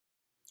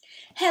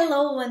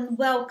Hello and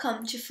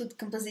welcome to Food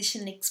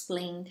Composition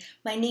Explained.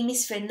 My name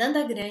is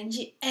Fernanda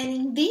Grande, and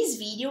in this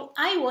video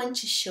I want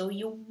to show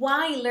you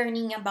why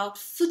learning about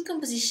food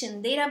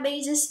composition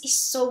databases is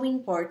so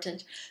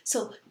important.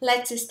 So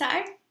let's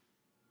start.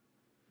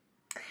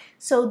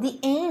 So the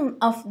aim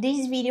of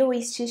this video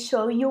is to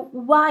show you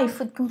why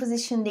food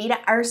composition data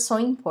are so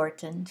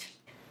important.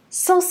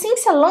 So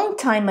since a long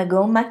time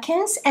ago,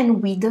 Mackenzie and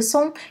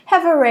Widdowson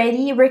have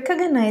already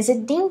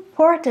recognized the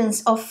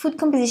importance of food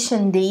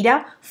composition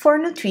data for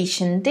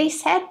nutrition. They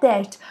said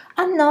that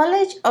a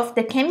knowledge of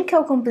the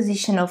chemical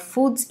composition of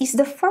foods is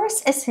the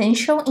first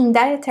essential in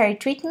dietary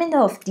treatment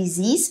of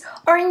disease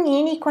or in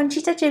any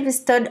quantitative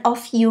study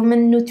of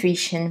human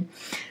nutrition.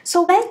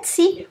 So let's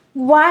see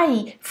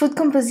why food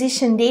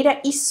composition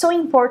data is so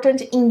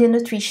important in the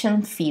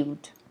nutrition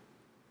field.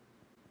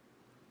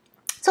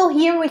 So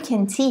here we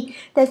can see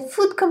that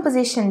food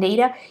composition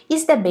data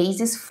is the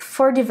basis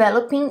for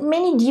developing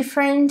many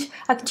different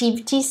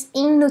activities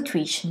in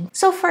nutrition.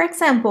 So for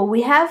example,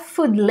 we have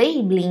food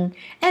labeling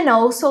and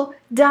also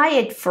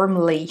diet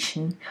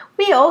formulation.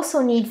 We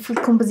also need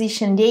food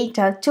composition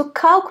data to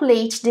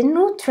calculate the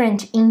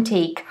nutrient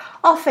intake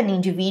of an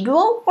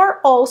individual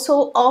or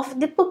also of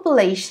the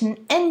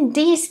population, and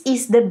this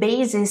is the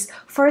basis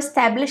for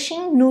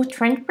establishing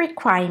nutrient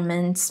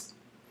requirements.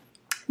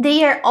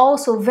 They are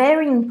also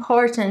very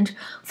important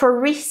for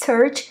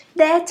research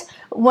that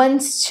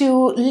wants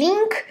to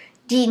link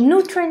the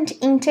nutrient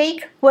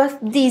intake with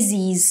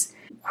disease,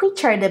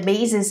 which are the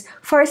basis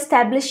for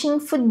establishing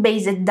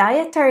food-based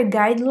dietary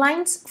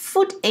guidelines,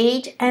 food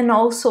aid, and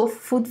also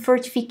food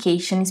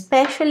fortification,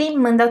 especially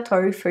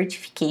mandatory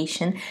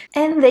fortification.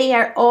 And they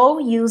are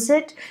all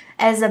used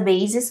as a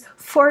basis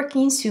for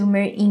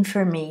consumer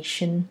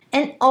information.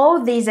 And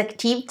all these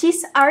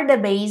activities are the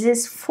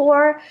basis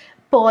for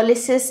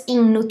policies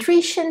in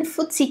nutrition,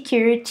 food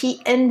security,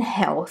 and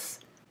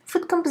health.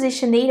 Food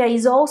composition data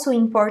is also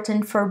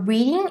important for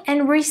breeding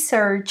and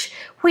research,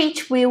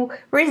 which will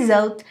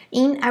result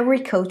in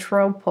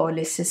agricultural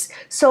policies.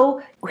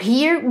 So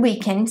here we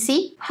can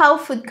see how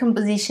food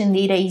composition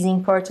data is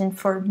important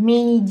for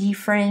many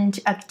different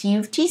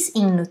activities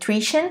in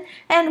nutrition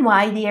and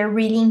why they are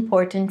really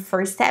important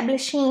for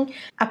establishing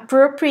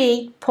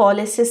appropriate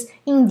policies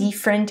in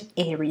different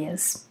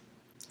areas.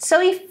 So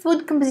if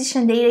food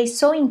composition data is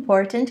so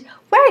important,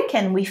 where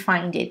can we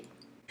find it?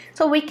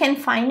 So we can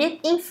find it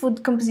in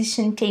food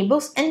composition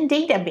tables and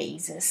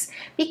databases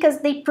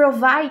because they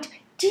provide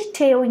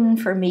detailed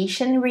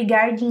information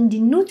regarding the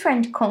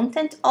nutrient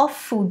content of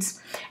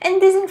foods,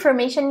 and this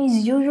information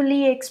is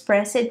usually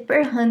expressed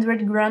per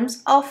 100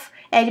 grams of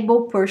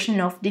edible portion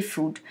of the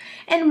food.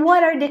 And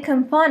what are the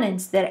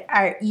components that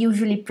are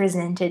usually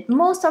presented?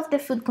 Most of the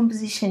food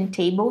composition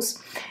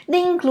tables,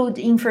 they include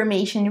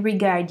information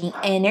regarding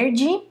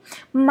energy,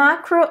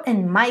 macro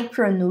and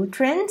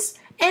micronutrients,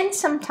 and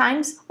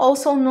sometimes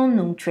also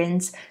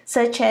non-nutrients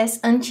such as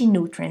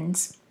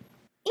anti-nutrients.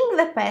 In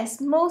the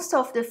past, most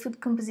of the food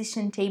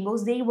composition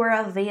tables, they were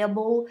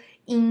available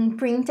in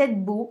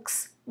printed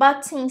books,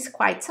 but since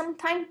quite some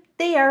time,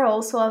 they are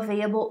also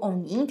available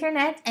on the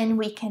internet and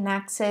we can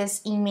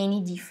access in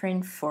many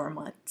different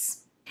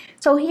formats.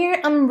 So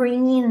here I'm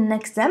bringing an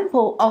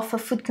example of a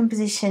food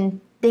composition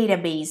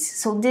database.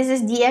 So this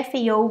is the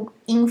FAO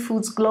in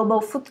Foods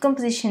Global Food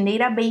Composition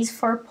Database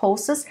for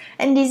pulses,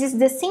 and this is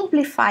the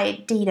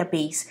simplified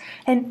database.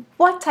 And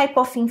what type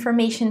of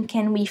information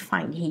can we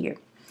find here?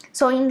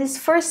 So in these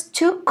first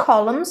two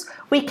columns,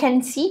 we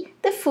can see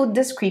the food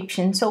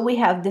description. So we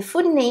have the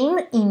food name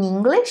in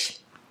English,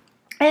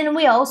 and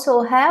we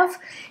also have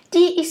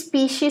the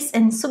species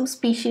and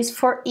subspecies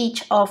for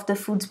each of the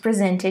foods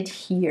presented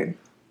here.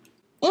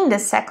 In the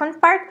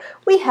second part,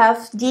 we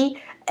have the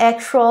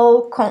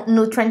actual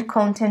nutrient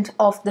content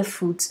of the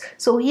foods.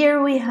 So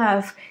here we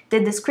have the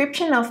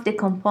description of the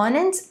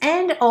components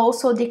and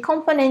also the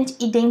component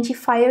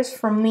identifiers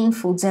from main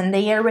foods, and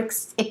they are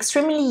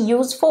extremely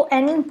useful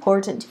and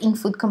important in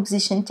food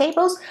composition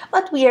tables,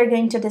 but we are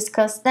going to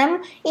discuss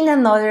them in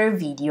another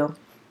video.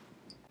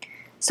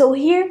 So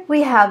here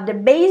we have the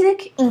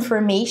basic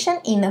information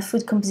in a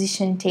food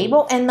composition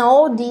table, and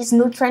all these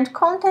nutrient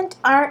content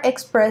are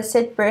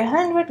expressed per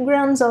 100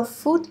 grams of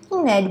food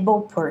in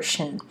edible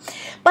portion.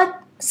 But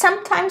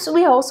sometimes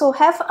we also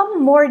have a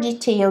more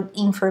detailed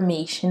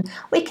information.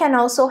 We can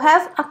also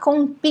have a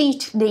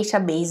complete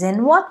database,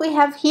 and what we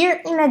have here,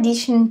 in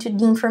addition to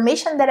the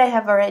information that I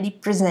have already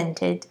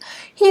presented,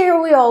 here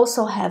we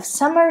also have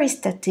summary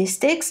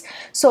statistics.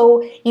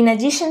 So in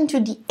addition to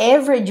the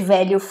average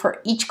value for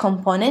each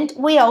component,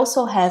 we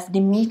also have the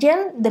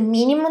median, the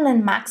minimum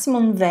and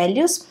maximum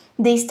values,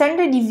 the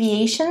standard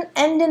deviation,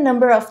 and the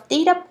number of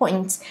data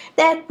points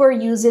that were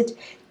used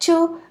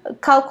to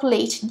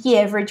calculate the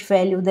average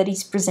value that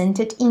is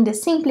presented in the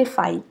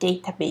simplified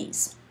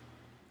database.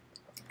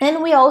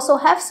 And we also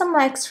have some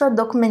extra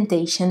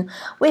documentation.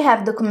 We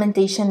have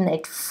documentation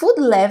at food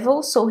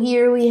level, so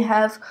here we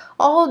have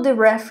all the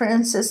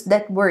references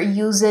that were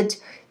used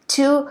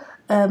to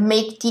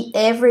make the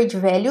average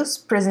values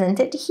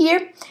presented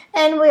here,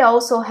 and we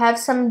also have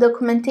some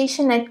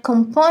documentation at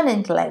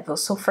component level.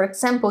 So for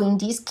example, in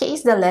this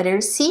case, the letter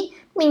C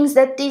means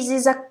that this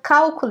is a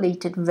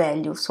calculated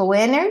value. So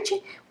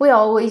energy will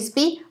always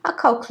be a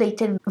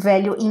calculated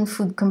value in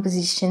food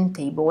composition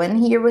table. And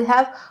here we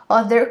have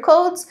other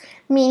codes,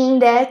 meaning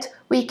that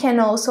we can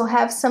also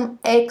have some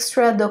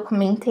extra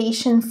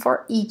documentation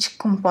for each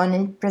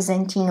component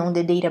presenting on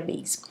the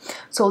database.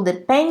 So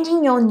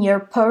depending on your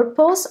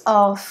purpose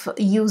of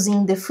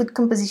using the food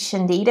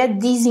composition data,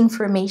 this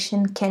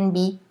information can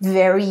be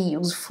very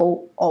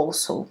useful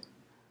also.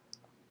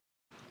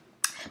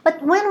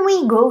 But when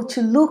we go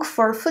to look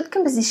for food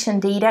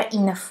composition data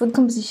in a food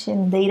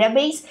composition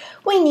database,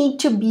 we need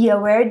to be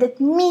aware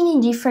that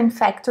many different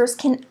factors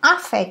can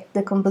affect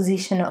the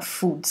composition of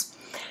foods.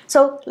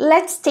 So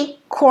let's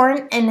take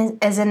corn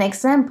as an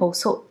example.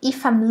 So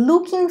if I'm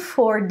looking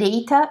for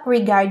data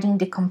regarding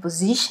the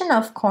composition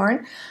of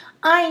corn,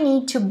 I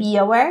need to be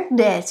aware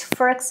that,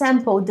 for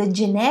example, the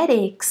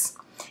genetics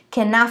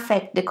can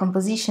affect the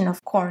composition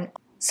of corn.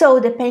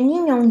 So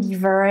depending on the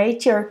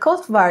variety or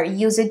cultivar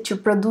used to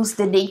produce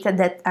the data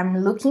that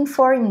I'm looking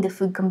for in the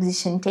food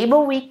composition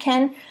table, we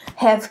can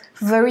have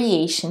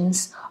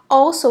variations.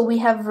 Also, we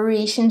have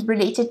variations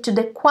related to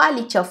the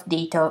quality of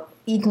data.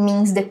 It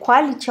means the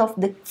quality of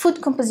the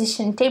food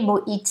composition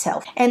table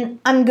itself. And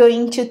I'm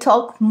going to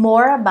talk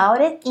more about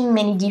it in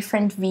many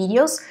different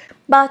videos,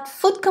 but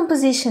food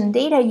composition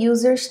data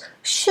users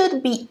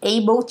should be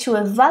able to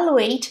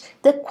evaluate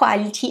the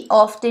quality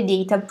of the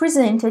data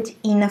presented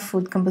in a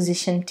food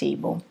composition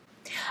table.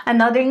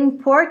 Another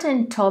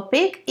important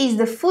topic is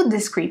the food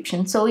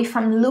description. So if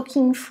I'm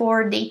looking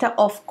for data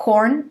of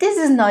corn, this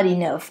is not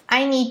enough.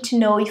 I need to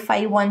know if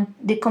I want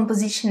the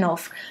composition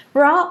of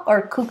raw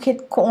or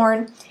cooked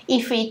corn,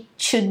 if it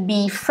should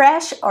be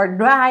fresh or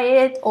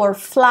dried or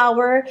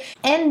flour,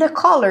 and the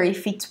color,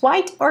 if it's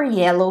white or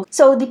yellow.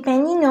 So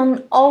depending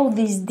on all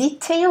these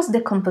details,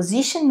 the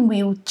composition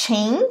will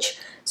change.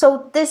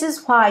 So this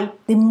is why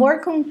the more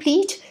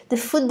complete the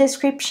food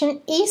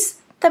description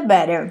is, the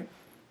better.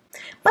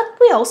 But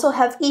we also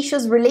have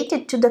issues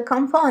related to the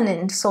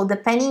component, so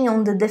depending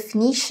on the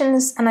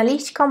definitions,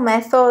 analytical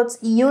methods,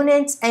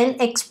 units,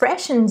 and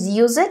expressions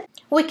used,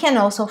 we can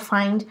also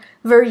find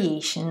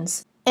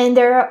variations. And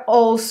there are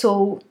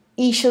also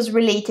issues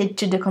related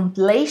to the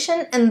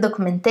compilation and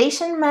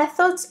documentation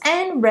methods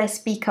and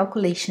recipe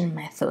calculation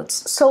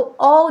methods. So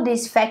all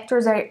these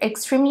factors are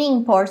extremely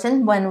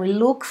important when we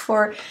look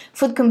for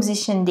food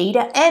composition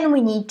data, and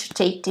we need to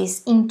take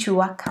this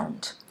into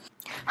account.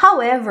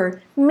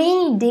 However,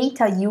 many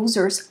data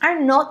users are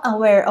not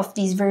aware of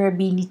this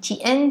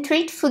variability and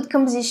treat food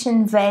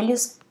composition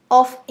values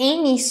of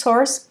any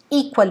source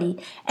equally,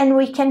 and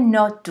we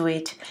cannot do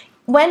it.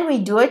 When we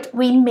do it,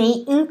 we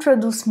may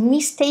introduce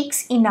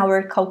mistakes in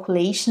our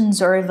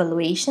calculations or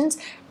evaluations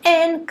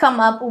and come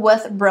up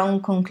with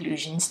wrong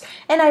conclusions.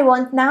 And I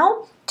want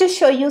now to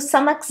show you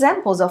some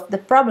examples of the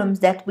problems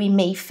that we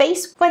may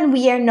face when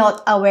we are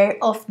not aware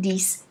of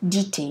these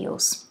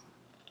details.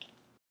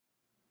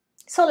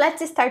 So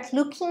let's start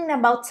looking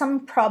about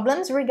some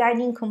problems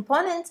regarding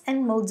components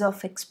and modes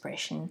of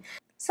expression.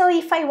 So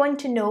if I want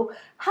to know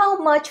how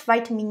much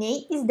vitamin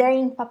A is there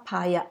in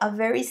papaya, a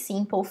very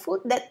simple food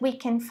that we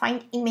can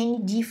find in many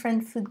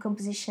different food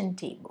composition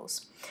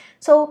tables.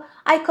 So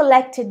I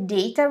collected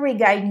data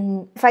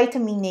regarding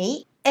vitamin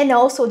A and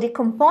also the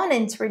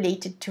components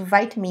related to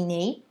vitamin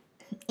A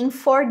in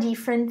 4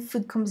 different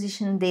food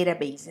composition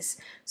databases.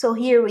 So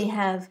here we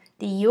have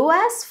the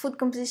US food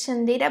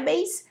composition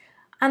database,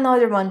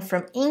 another one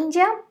from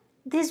India,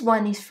 this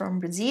one is from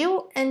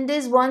Brazil, and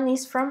this one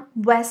is from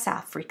West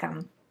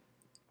Africa.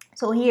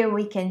 So here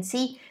we can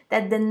see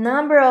that the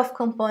number of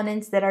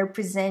components that are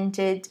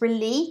presented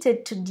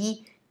related to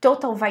the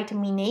total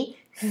vitamin A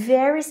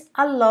varies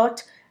a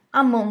lot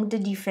among the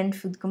different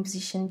food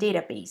composition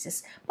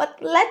databases. But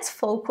let's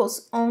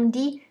focus on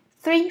the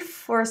 3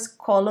 first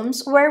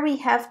columns where we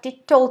have the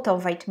total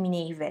vitamin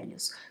A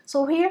values.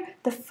 So here,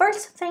 the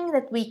first thing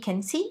that we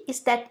can see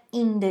is that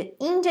in the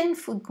Indian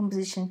food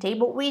composition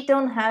table, we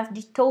don't have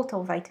the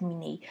total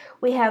vitamin A.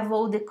 We have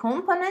all the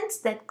components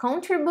that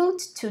contribute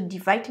to the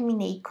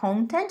vitamin A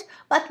content,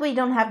 but we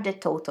don't have the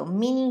total,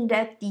 meaning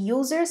that the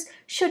users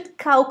should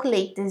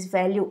calculate this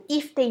value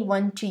if they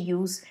want to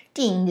use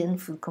the Indian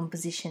food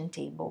composition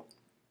table.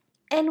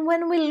 And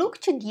when we look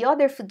to the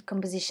other food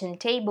composition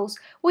tables,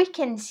 we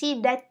can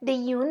see that the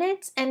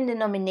units and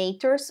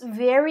denominators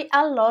vary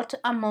a lot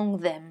among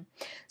them.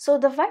 So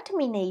the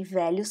vitamin A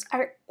values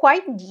are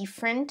quite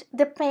different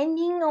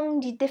depending on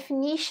the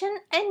definition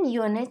and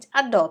unit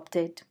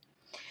adopted.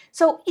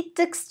 So it's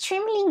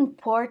extremely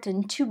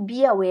important to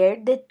be aware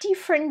that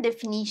different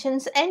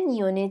definitions and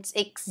units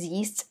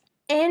exist,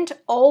 and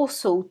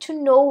also to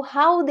know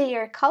how they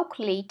are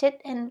calculated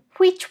and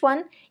which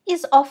one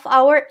is of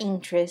our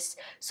interest,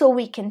 so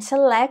we can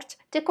select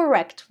the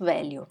correct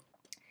value.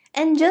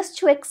 And just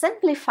to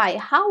exemplify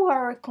how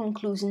our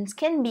conclusions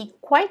can be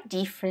quite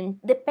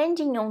different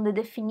depending on the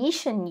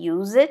definition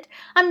used,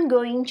 I'm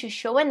going to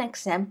show an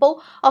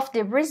example of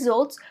the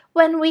results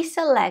when we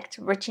select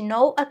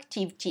retinol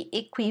activity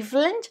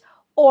equivalent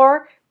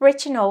or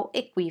retinol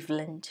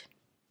equivalent.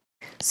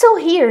 So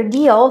here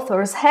the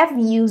authors have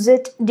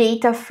used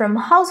data from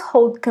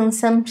household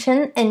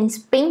consumption and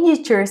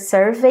expenditure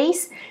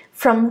surveys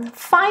from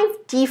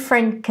 5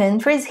 different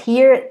countries.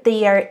 Here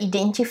they are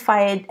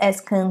identified as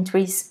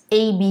countries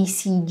A, B,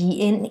 C,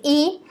 D, and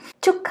E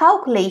to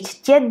calculate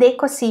the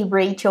adequacy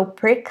ratio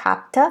per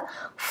capita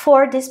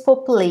for this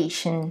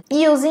population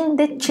using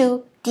the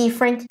 2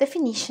 different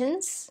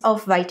definitions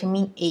of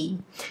vitamin A.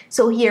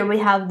 So here we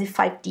have the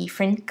 5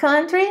 different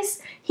countries.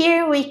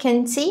 Here we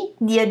can see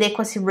the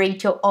adequacy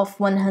ratio of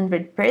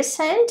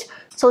 100%,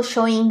 so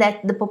showing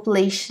that the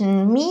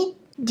population meet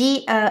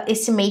the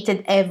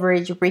estimated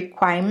average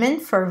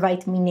requirement for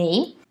vitamin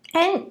A.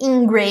 And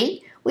in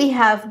gray, we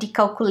have the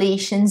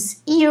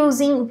calculations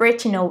using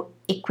retinol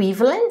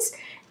equivalents,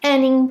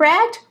 and in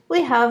red,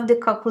 we have the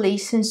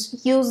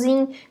calculations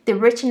using the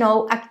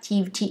retinol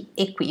activity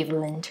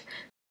equivalent.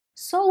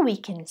 So we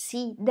can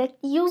see that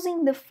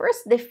using the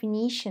first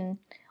definition,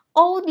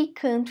 all the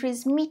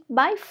countries meet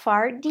by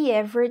far the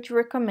average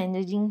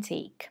recommended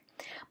intake.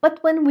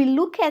 But when we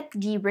look at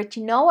the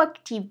retinol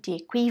activity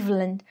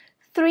equivalent,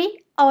 3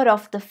 out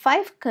of the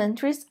 5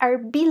 countries are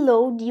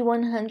below the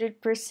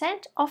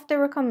 100% of the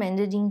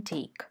recommended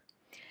intake.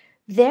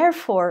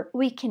 Therefore,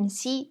 we can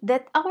see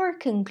that our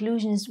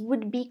conclusions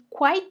would be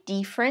quite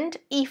different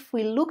if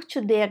we look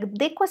to the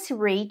adequacy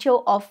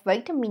ratio of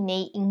vitamin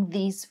A in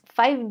these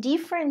 5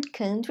 different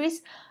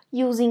countries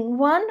using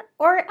one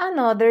or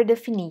another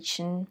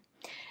definition.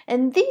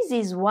 And this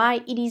is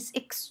why it is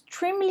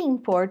extremely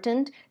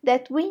important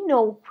that we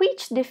know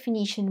which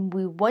definition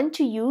we want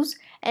to use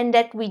and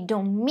that we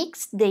don't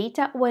mix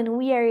data when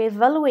we are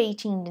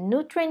evaluating the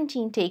nutrient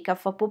intake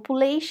of a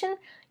population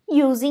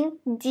using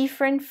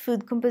different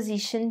food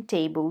composition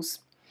tables.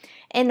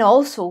 And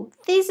also,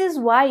 this is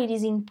why it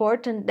is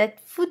important that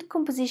food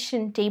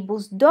composition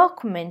tables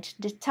document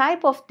the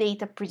type of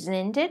data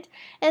presented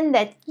and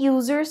that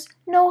users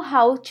know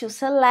how to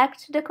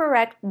select the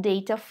correct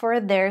data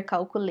for their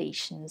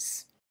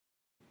calculations.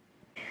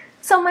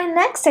 So my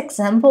next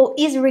example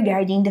is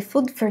regarding the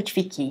food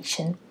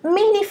fortification.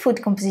 Many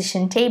food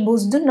composition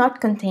tables do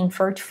not contain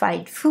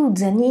fortified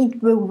foods, and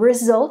it will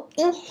result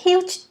in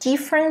huge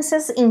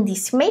differences in the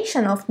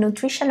estimation of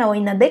nutritional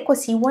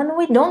inadequacy when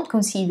we don't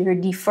consider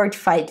the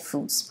fortified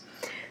foods.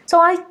 So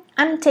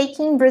I'm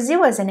taking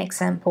Brazil as an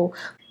example.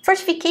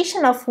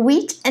 Fortification of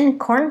wheat and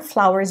corn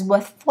flours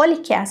with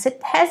folic acid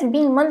has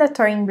been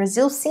mandatory in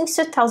Brazil since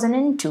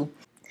 2002.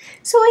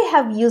 So I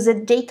have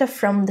used data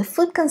from the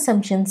Food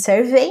Consumption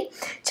Survey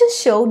to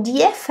show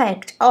the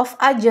effect of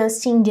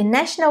adjusting the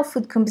National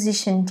Food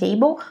Composition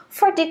Table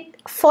for the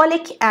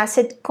folic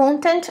acid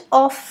content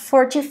of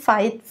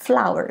fortified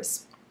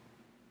flours.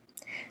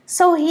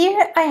 So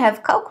here I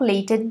have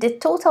calculated the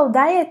total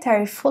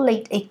dietary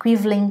folate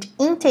equivalent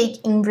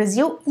intake in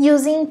Brazil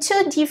using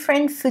 2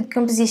 different food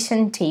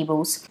composition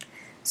tables.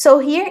 So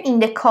here in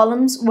the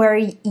columns where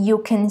you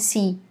can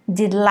see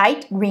the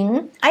light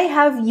green, I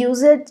have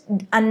used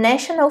a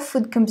national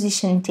food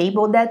composition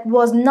table that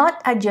was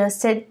not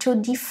adjusted to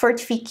the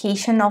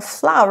fortification of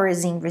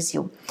flours in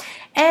Brazil.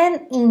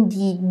 And in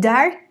the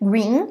dark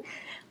green,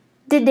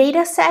 the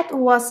data set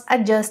was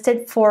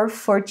adjusted for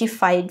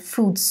fortified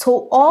foods.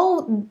 So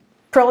all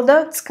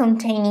products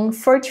containing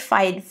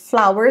fortified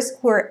flours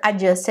were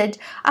adjusted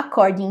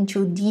according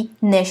to the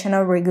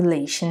national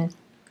regulation.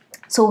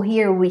 So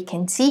here we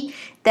can see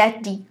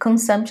that the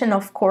consumption,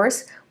 of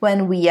course,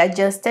 when we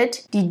adjusted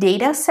the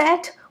data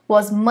set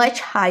was much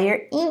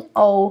higher in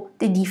all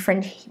the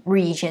different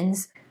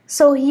regions.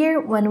 So here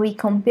when we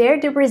compare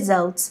the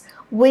results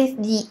with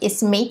the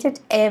estimated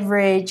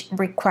average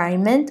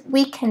requirement,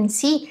 we can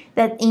see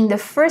that in the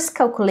first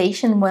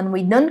calculation, when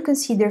we don't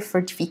consider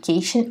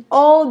fortification,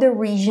 all the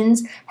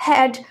regions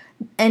had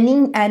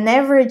an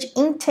average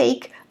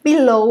intake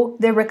below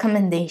the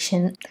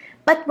recommendation.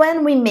 But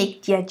when we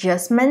make the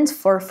adjustments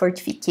for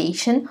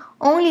fortification,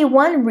 only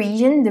one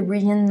region, the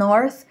region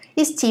north,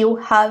 still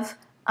have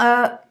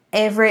an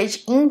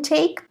average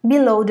intake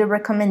below the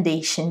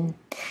recommendation,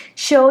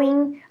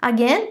 showing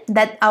again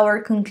that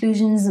our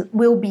conclusions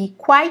will be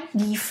quite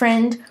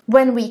different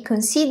when we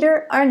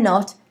consider or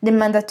not the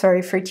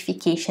mandatory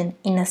fortification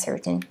in a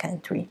certain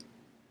country.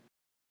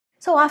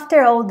 So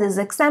after all these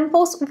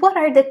examples, what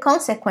are the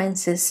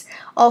consequences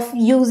of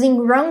using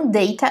wrong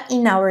data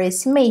in our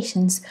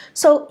estimations?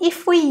 So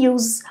if we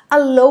use a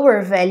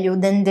lower value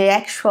than the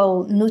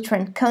actual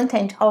nutrient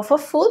content of a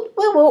food,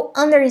 we will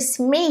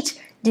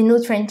underestimate the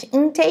nutrient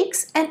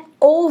intakes and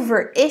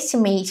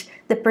overestimate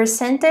the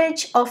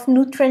percentage of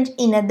nutrient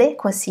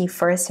inadequacy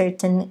for a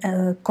certain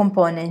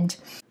component.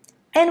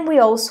 And we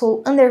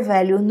also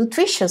undervalue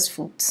nutritious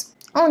foods.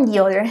 On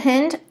the other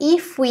hand,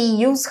 if we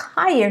use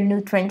higher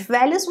nutrient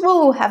values, we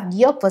will have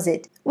the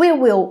opposite. we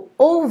will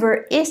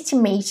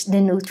overestimate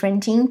the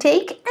nutrient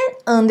intake and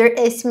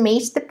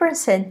underestimate the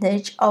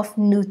percentage of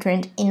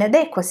nutrient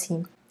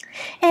inadequacy.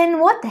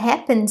 And what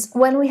happens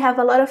when we have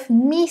a lot of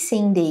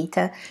missing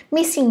data?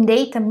 Missing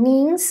data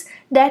means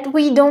that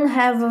we don't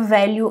have a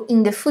value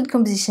in the food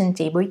composition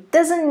table. It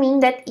doesn't mean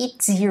that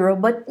it's zero,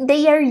 but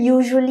they are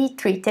usually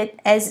treated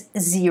as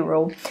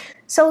zero.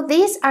 So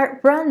these are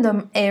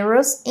random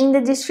errors in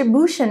the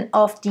distribution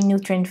of the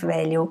nutrient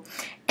value.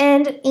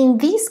 And in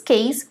this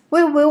case,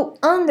 we will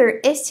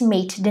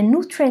underestimate the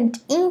nutrient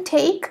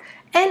intake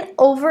and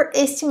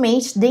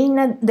overestimate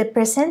the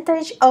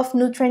percentage of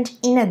nutrient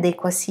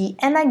inadequacy.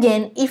 And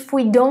again, if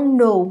we don't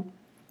know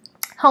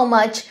how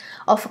much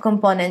of a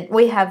component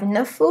we have in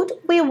a food,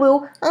 we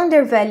will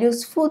undervalue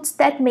foods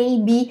that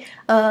may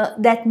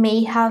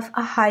have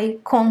a high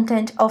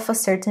content of a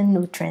certain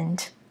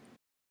nutrient.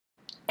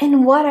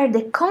 And what are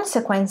the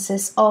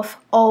consequences of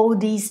all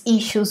these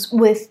issues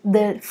with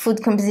the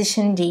food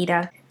composition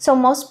data? So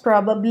most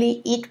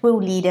probably it will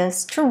lead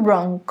us to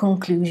wrong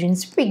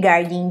conclusions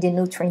regarding the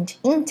nutrient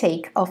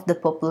intake of the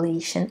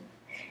population.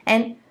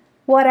 And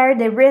what are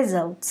the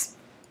results?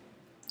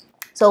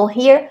 So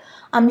here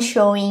I'm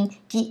showing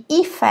the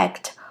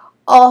effect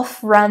of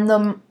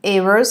random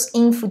errors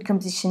in food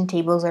composition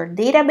tables or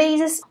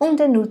databases on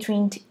the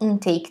nutrient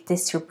intake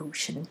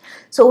distribution.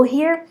 So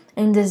here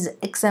in this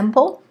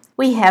example,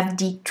 we have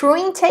the true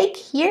intake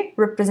here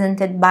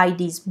represented by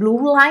this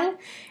blue line,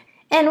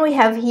 and we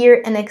have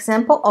here an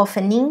example of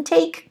an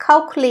intake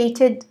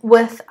calculated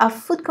with a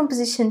food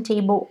composition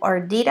table or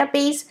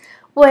database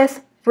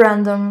with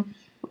random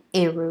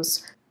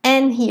errors.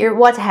 And here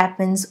what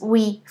happens,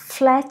 we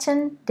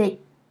flatten the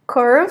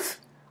curve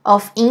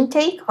of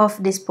intake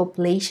of this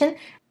population,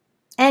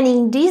 and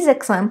in this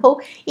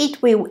example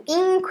it will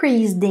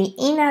increase the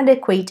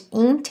inadequate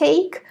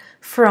intake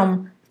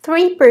from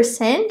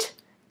 3%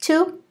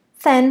 to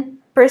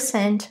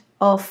 10%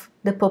 of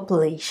the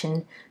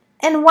population.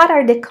 And what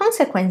are the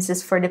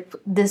consequences for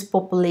this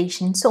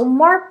population? So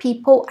more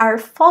people are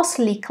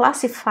falsely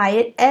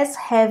classified as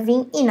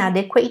having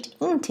inadequate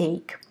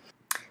intake.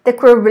 The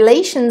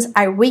correlations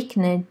are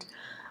weakened.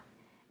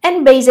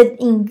 And based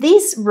in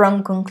these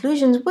wrong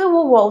conclusions, we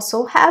will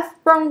also have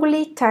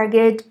wrongly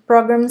targeted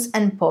programs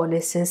and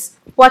policies,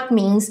 what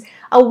means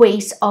a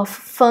waste of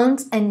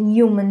funds and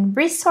human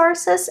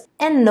resources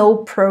and no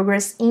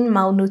progress in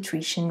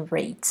malnutrition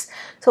rates.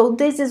 So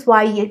this is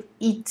why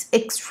it's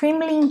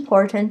extremely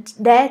important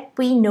that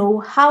we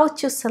know how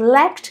to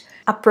select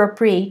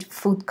appropriate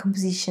food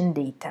composition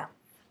data.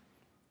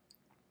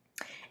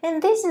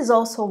 And this is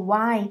also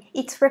why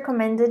it's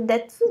recommended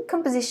that food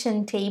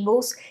composition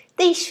tables,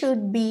 they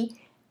should be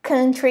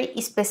country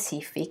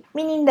specific,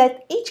 meaning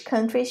that each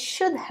country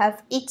should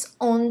have its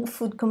own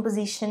food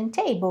composition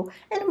table.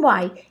 And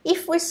why?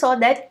 If we saw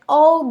that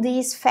all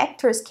these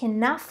factors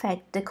can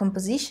affect the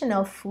composition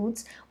of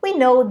foods, we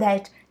know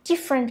that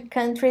different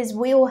countries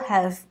will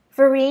have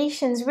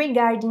variations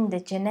regarding the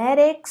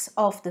genetics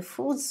of the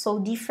foods, so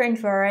different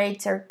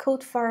varieties or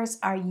cultivars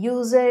are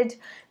used,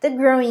 the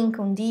growing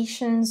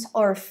conditions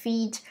or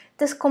feed,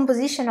 the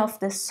composition of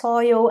the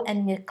soil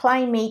and the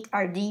climate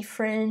are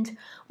different,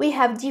 we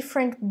have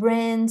different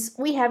brands,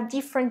 we have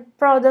different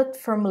product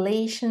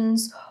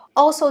formulations,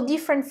 also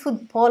different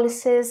food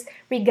policies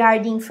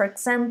regarding, for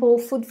example,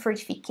 food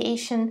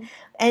fortification,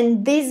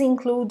 and these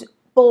include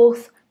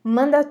both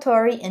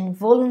mandatory and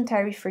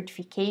voluntary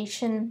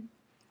fortification.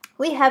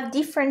 We have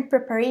different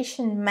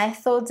preparation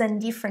methods and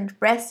different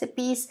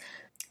recipes.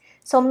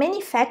 So many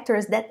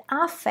factors that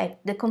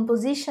affect the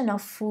composition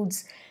of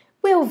foods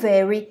will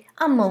vary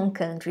among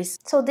countries.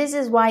 So this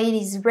is why it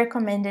is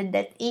recommended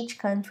that each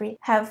country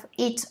have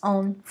its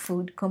own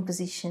food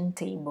composition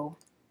table.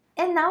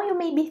 And now you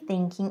may be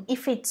thinking,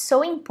 if it's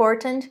so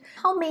important,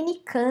 how many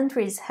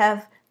countries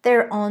have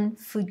their own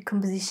food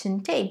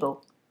composition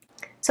table?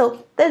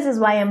 So this is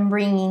why I'm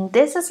bringing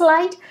this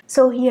slide.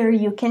 So here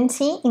you can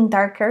see in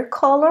darker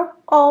color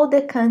all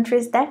the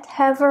countries that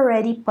have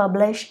already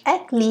published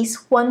at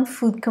least one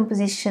food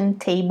composition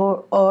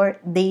table or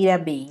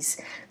database.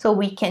 So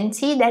we can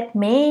see that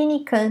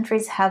many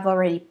countries have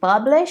already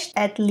published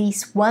at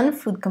least one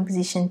food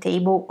composition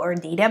table or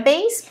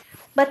database.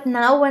 But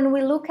now when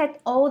we look at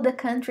all the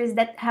countries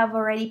that have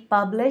already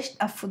published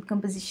a food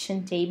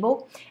composition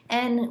table,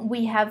 and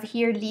we have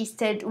here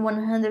listed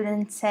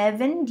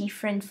 107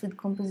 different food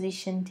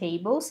composition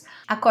tables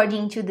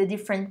according to the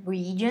different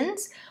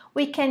regions,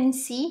 we can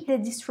see the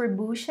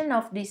distribution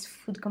of these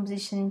food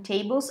composition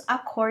tables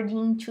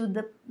according to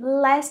the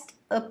last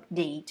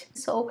update.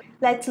 So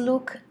let's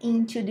look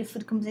into the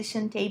food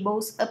composition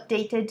tables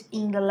updated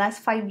in the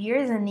last 5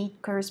 years, and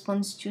it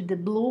corresponds to the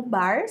blue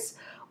bars.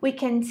 We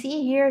can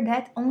see here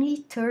that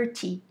only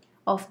 30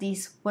 of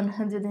these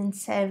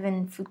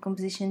 107 food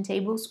composition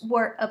tables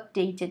were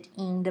updated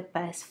in the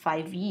past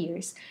 5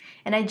 years.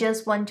 And I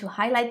just want to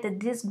highlight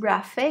that this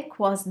graphic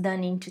was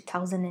done in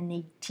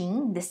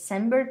 2018,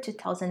 December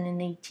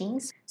 2018.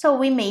 So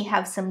we may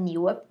have some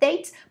new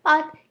updates,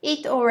 but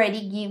it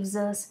already gives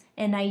us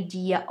an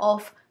idea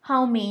of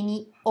how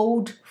many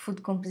old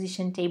food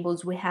composition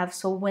tables we have.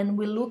 So when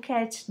we look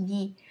at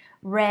the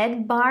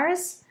red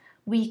bars,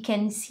 we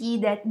can see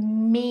that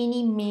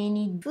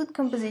many food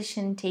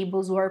composition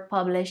tables were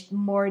published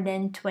more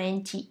than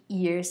 20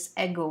 years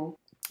ago.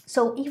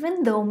 So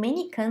even though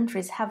many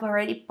countries have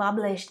already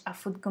published a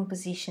food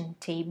composition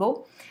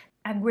table,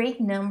 a great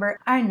number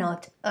are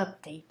not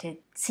updated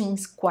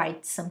since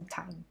quite some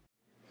time.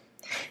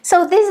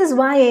 So this is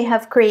why I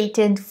have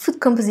created Food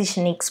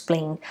Composition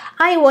Explained.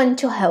 I want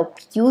to help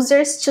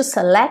users to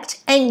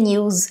select and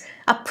use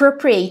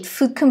appropriate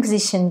food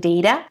composition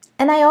data,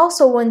 and I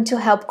also want to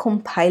help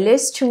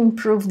compilers to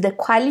improve the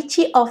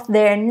quality of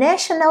their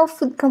national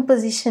food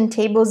composition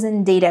tables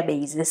and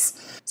databases.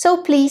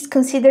 So please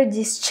consider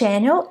this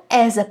channel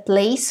as a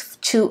place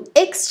to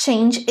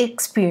exchange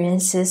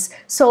experiences.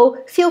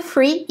 So feel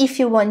free if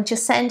you want to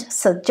send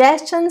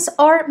suggestions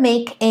or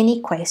make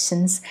any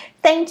questions.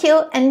 Thank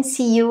you and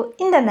see you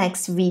in the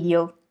next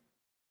video.